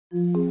So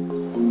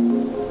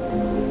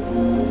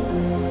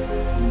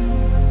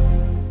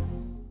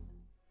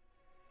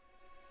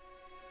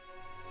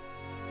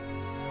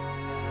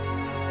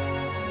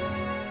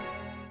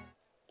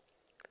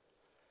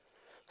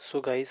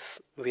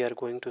guys, we are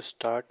going to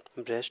start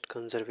breast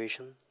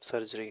conservation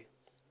surgery.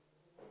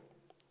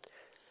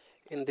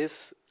 In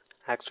this,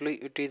 actually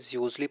it is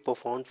usually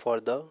performed for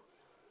the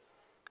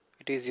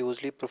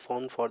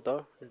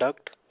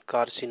duct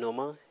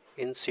carcinoma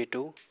in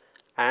situ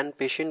and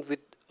patient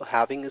with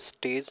having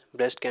stage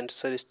breast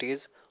cancer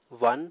stage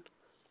 1,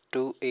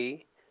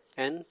 2A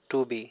and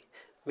 2B,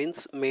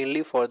 means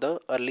mainly for the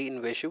early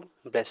invasive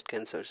breast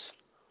cancers.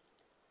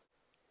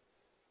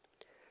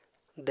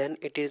 Then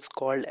it is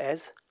called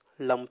as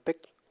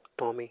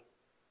lumpectomy,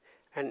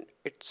 and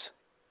it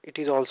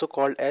is also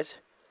called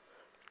as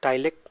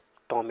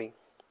tylectomy.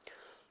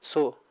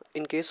 So,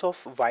 in case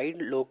of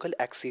wide local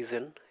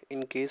excision,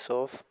 in case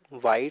of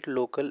wide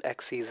local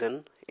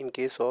excision, in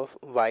case of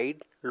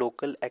wide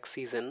local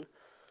excision,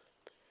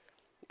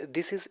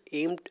 this is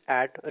aimed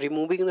at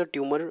removing the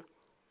tumor.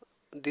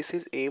 This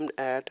is aimed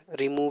at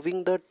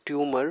removing the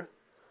tumor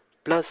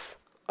plus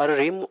a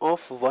rim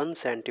of 1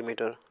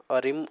 centimeter, a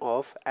rim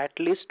of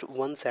at least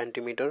 1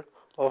 centimeter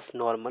of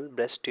normal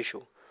breast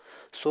tissue.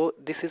 So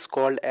this is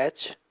called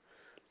as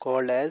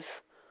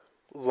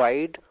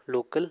wide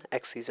local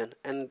excision,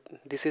 and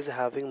this is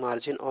having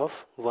margin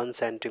of 1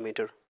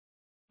 centimeter.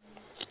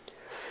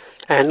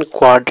 And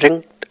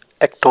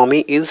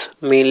quadrantectomy is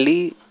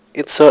mainly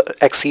it's a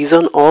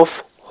excision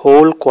of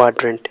whole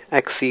quadrant,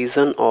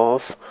 excision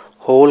of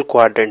whole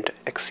quadrant,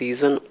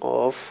 excision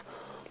of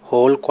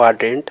whole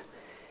quadrant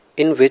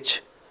in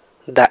which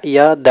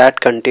that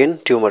contain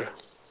tumor.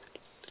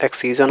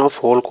 Excision of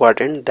whole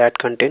quadrant that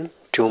contain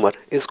tumor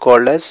is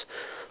called as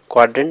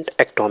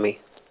quadrantectomy.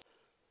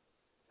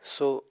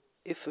 So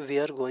if we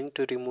are going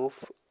to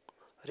remove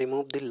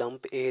the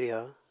lump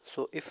area,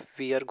 so if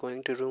we are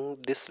going to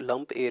remove this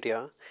lump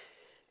area,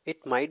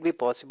 it might be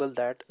possible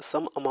that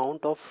some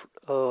amount of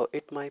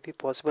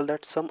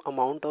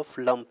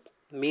lump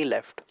may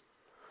left.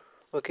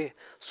 Okay,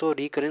 so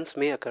recurrence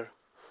may occur.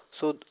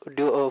 So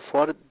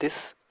for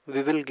this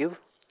we will give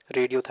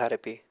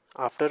radiotherapy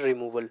after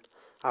removal.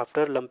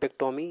 After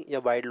lumpectomy या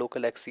wide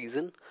local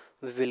excision,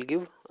 we will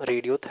give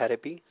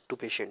radiotherapy to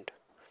patient.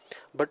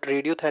 But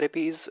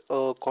radiotherapy is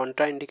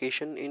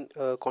contraindication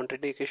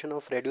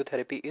of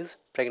radiotherapy is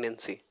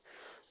pregnancy.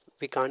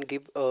 We can't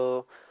give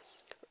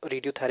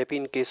radiotherapy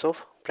in case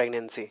of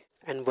pregnancy.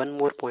 And one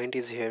more point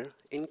is here,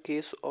 in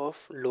case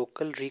of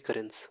local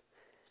recurrence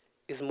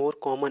is more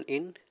common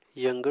in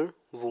younger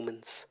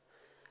women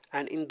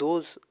and in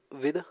those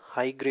with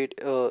high grade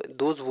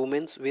those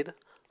women with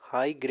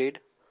high grade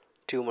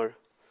tumor.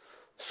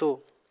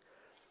 So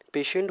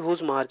patient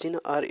whose margin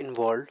are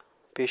involved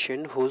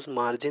patient whose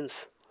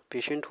margins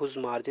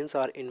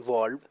are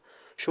involved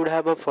should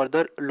have a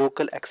further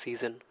local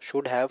excision,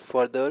 should have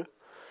further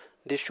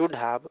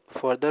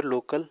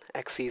local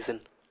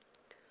excision,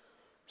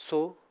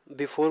 so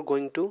before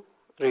going to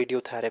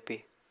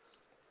radiotherapy.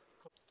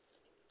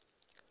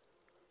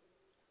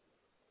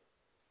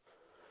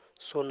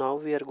 So now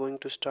we are going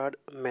to start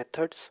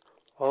methods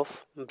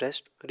of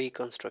breast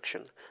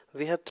reconstruction.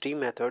 We have three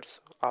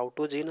methods: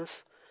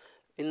 autogenous,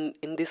 in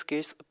this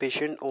case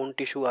patient own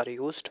tissue are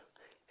used,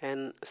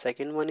 and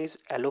second one is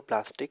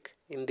alloplastic.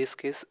 In this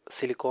case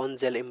silicone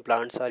gel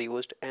implants are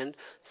used, and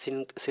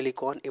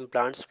silicone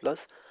implants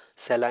plus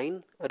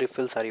saline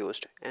refills are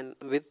used, and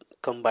with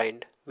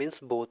combined means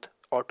both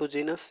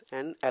autogenous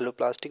and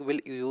alloplastic will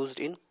used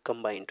in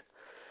combined.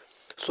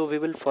 So we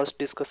will first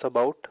discuss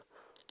about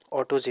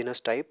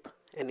autogenous type,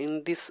 and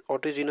in this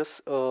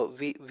autogenous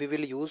we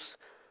will use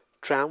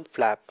tram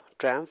flap.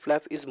 Tram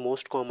flap is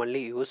most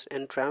commonly used,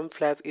 and tram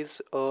flap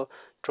is a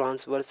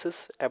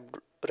transversus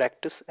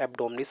rectus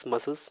abdominis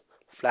muscles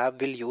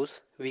flap will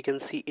use. We can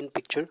see in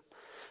picture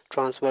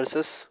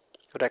transversus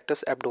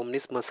rectus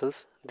abdominis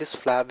muscles. This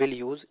flap will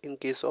use in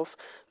case of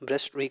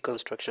breast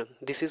reconstruction.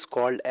 This is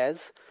called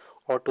as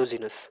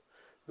autogenous,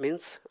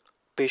 means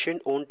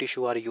patient own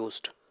tissue are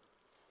used.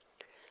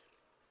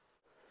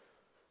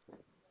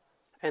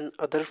 And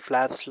other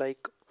flaps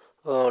like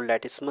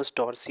latissimus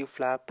dorsi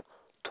flap,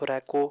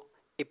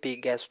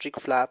 thoracoepigastric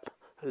flap,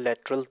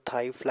 lateral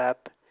thigh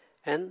flap,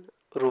 and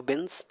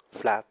Rubens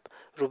flap.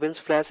 Rubens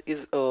flap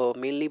is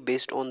mainly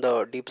based on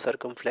the deep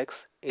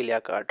circumflex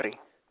iliac artery.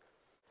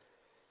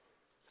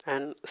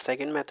 And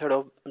second method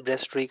of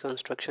breast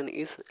reconstruction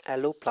is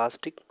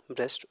alloplastic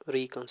breast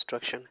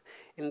reconstruction.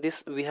 In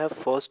this we have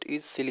first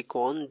is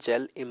silicone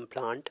gel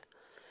implant.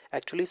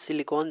 Actually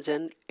silicone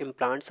gel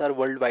implants are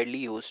worldwide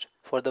used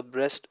for the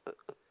breast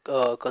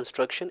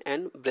construction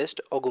and breast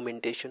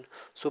augmentation,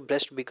 so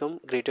breast become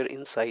greater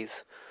in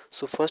size.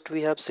 So first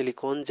we have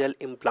silicone gel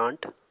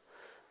implant,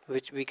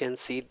 which we can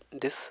see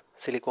this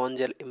silicone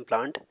gel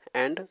implant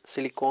and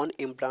silicone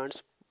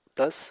implants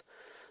plus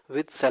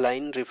with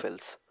saline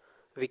refills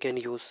we can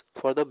use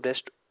for the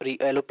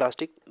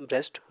alloplastic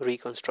breast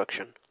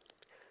reconstruction.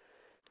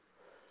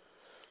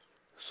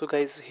 So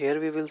guys,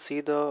 here we will see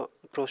the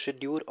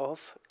procedure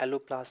of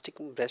alloplastic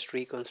breast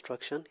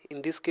reconstruction.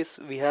 In this case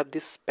we have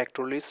this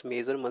pectoralis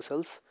major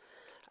muscles,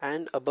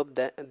 and above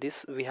that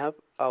this we have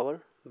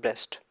our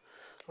breast.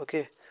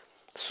 Okay,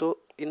 so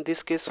in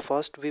this case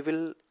first we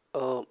will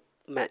do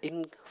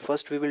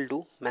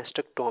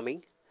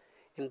mastectomy.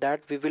 In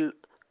that we will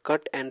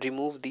cut and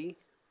remove the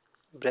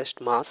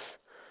breast mass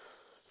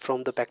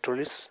from the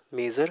pectoralis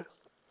major,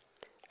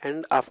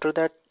 and after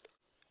that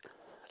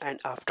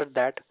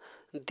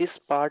this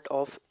part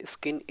of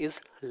skin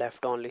is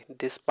left only.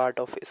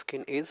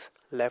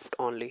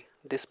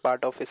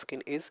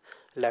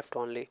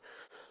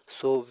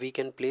 So we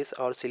can place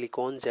our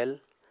silicone gel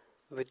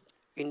with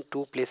in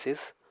two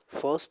places.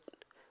 First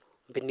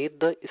beneath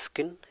the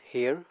skin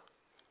here.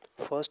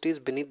 First is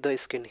beneath the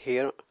skin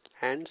here,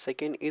 and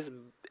second is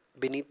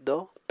beneath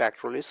the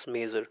pectoralis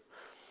major.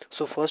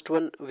 So first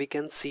one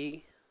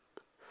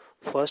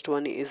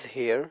is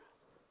here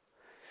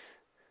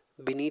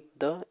beneath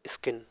the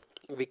skin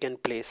we can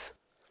place,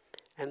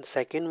 and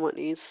second one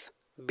is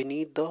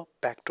beneath the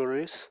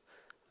pectoralis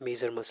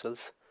major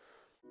muscles.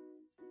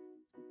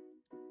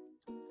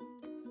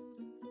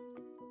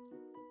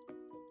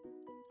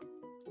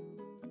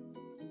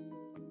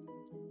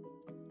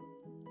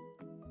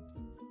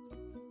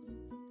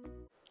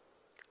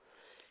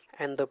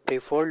 And the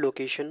preferred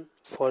location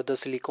for the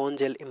silicone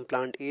gel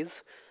implant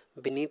is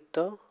beneath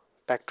the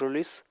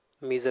pectoralis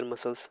major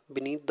muscles.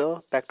 Beneath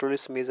the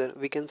pectoralis major,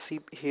 we can see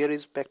here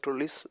is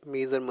pectoralis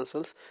major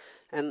muscles,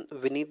 and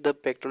beneath the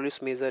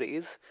pectoralis major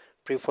is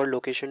preferred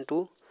location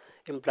to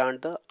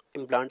implant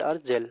our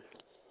gel,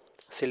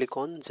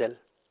 silicone gel.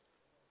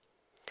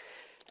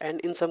 And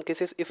in some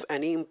cases if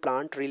any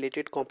implant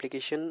related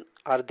complication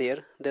are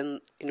there,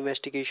 then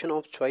investigation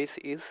of choice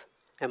is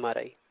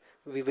MRI.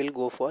 We will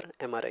go for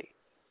MRI.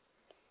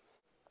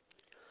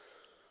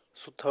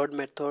 So third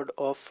method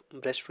of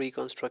breast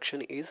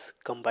reconstruction is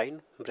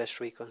combined breast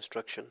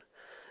reconstruction.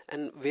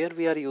 And where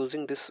we are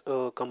using this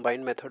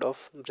combined method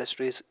of breast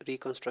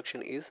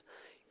reconstruction is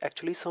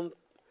actually some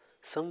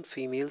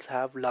females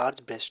have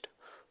large breast.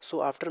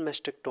 So after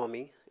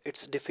mastectomy,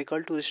 it's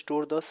difficult to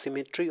restore the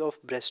symmetry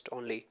of breast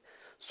only.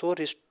 So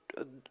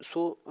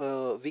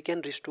we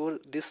can restore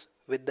this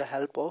with the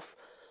help of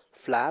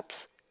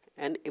flaps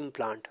and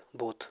implant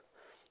both.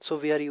 So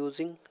we are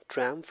using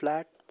tram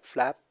flap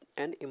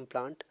and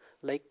implant,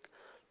 like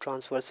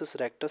transversus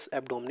rectus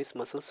abdominis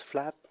muscles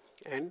flap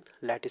and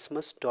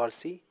latissimus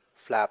dorsi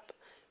flap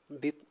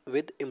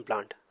with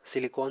implant,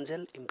 silicone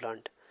gel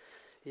implant,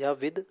 yeah,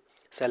 with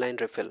saline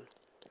refill.